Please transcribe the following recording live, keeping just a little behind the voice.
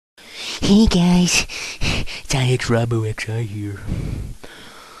Hey guys, it's IxRoBBoxI here.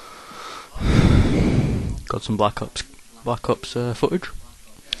 Got some Black Ops footage.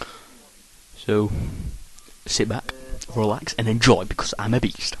 So sit back, relax, and enjoy because I'm a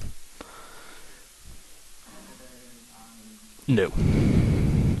beast. No.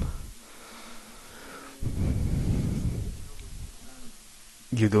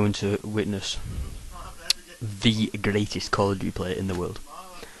 You're going to witness the greatest Call of Duty player in the world.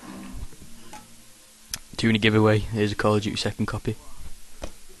 Doing a giveaway. Here's a Call of Duty second copy.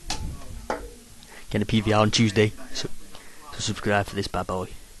 Getting a PVR on Tuesday. So subscribe for this bad boy.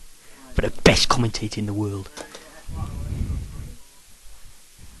 For the best commentator in the world.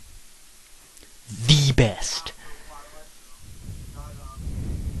 The best.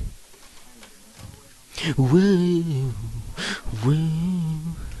 Whoa, whoa.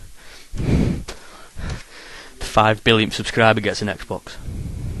 The 5 billionth subscriber gets an Xbox.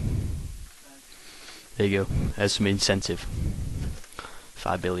 There you go. There's some incentive.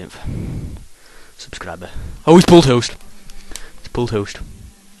 5 billionth subscriber. Oh, he's pulled host. He's pulled host.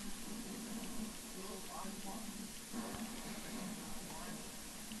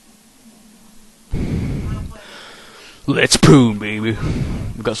 Let's poon, baby.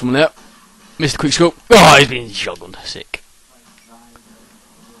 We've got someone there. Mr. Quickscope. Oh, he's been shotgunned. Sick.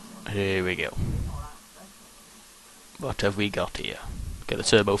 Here we go. What have we got here? Get the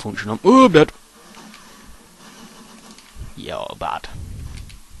turbo function on. Oh, I'm dead. You're bad.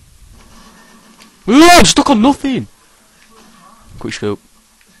 Oh, I'm stuck on nothing. Quickscope.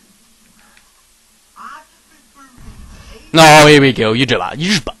 No, here we go. You're bad.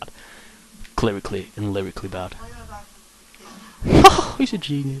 You're just bad. Clerically and lyrically bad. Oh, he's a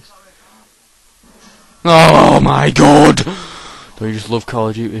genius. Oh my god! Don't you just love Call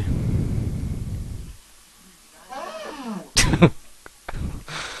of Duty?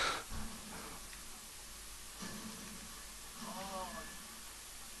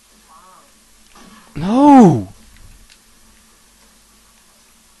 No!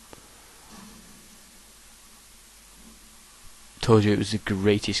 Told you it was the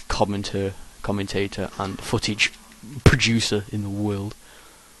greatest commentator and footage producer in the world.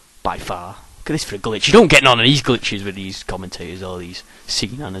 By far. Look at this for a glitch. You don't get none of these glitches with these commentators, all these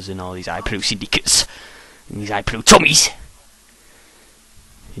signanners and all these iPro syndicates. And these iPro Tommies.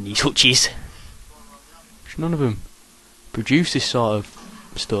 And these hutches. None of them produce this sort of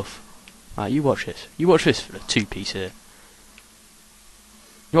stuff. Right, you watch this. You watch this for a 2-piece here.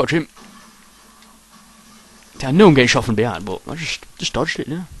 You watch him. I know I'm getting shot from behind, but I just dodged it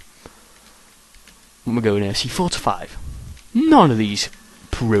now. What am I going here? See, 4 to 5. None of these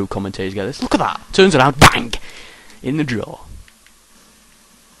pro commentators get this. Look at that. Turns around, bang! In the draw.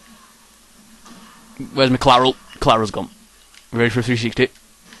 Where's my collateral? Collateral's gone. Ready for a 360?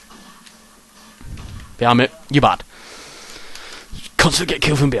 Behind me. You're bad. Constantly get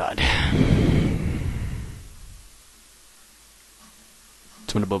killed from behind.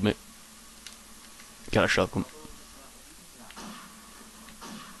 Someone above me. Got a shotgun.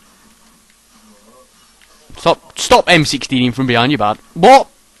 Stop M16ing from behind, you bad. What?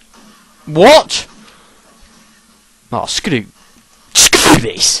 What? Oh, screw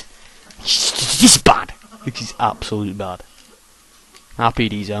this. This is bad. This is absolutely bad.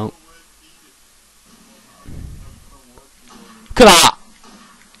 RPD's out. Look at that!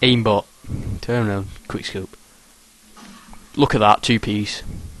 Aimbot. Turn around. Quickscope. Look at that, 2-piece.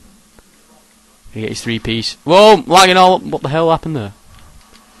 He get his 3-piece. Whoa! Lagging all up. What the hell happened there?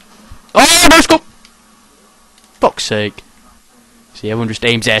 Oh, no scope! Fuck's sake. See, everyone just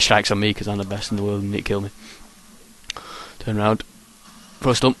aims airstrikes on me because I'm the best in the world and they kill me. Turn around.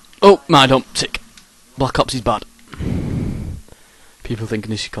 Throw a stump. Oh, my dump. Sick. Black Ops is bad. People thinking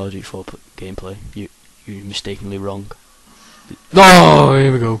this is Call of Duty 4 gameplay. You're mistakenly wrong. Oh,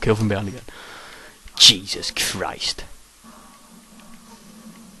 here we go. Kill from behind again. Jesus Christ.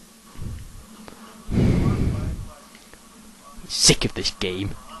 Sick of this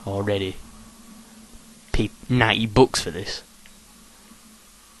game already. Paid $90 for this.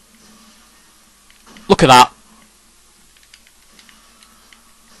 Look at that.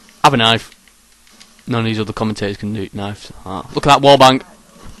 Have a knife. None of these other commentators can do knives. Ah, look at that wallbang.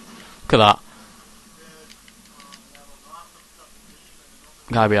 Look at that.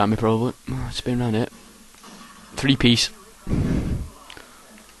 Guy behind me probably. Oh, spin around it. 3-piece.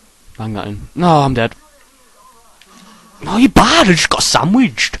 Bang that in. No, I'm dead. Oh, you're bad. I just got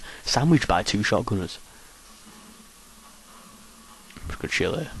sandwiched. Sandwiched by 2 shotgunners. Just gonna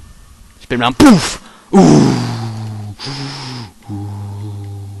chill here. Spin round. Poof! Ooh!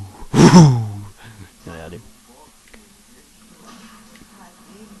 Ooh! Yeah, I had him.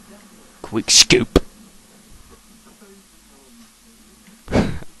 Quick scoop.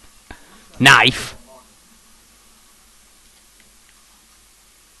 Knife.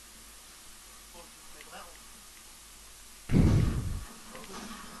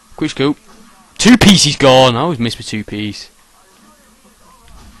 Quick scoop. 2-piece is gone. I always miss my 2-piece.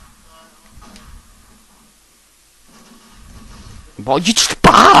 What? You're just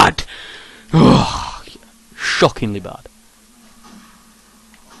bad. Ugh, shockingly bad.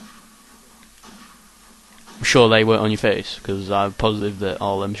 I'm sure they weren't on your face, because I'm positive that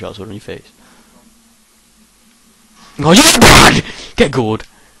all them shots were on your face. Oh, you're bad! Get good.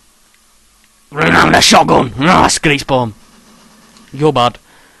 Running out with a shotgun. Ah, screech bomb. You're bad.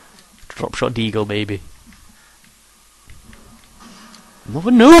 Drop shot deagle, baby.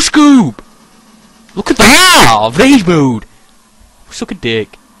 Another no scoop. Look at that! Rage mode. Suck a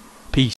dick.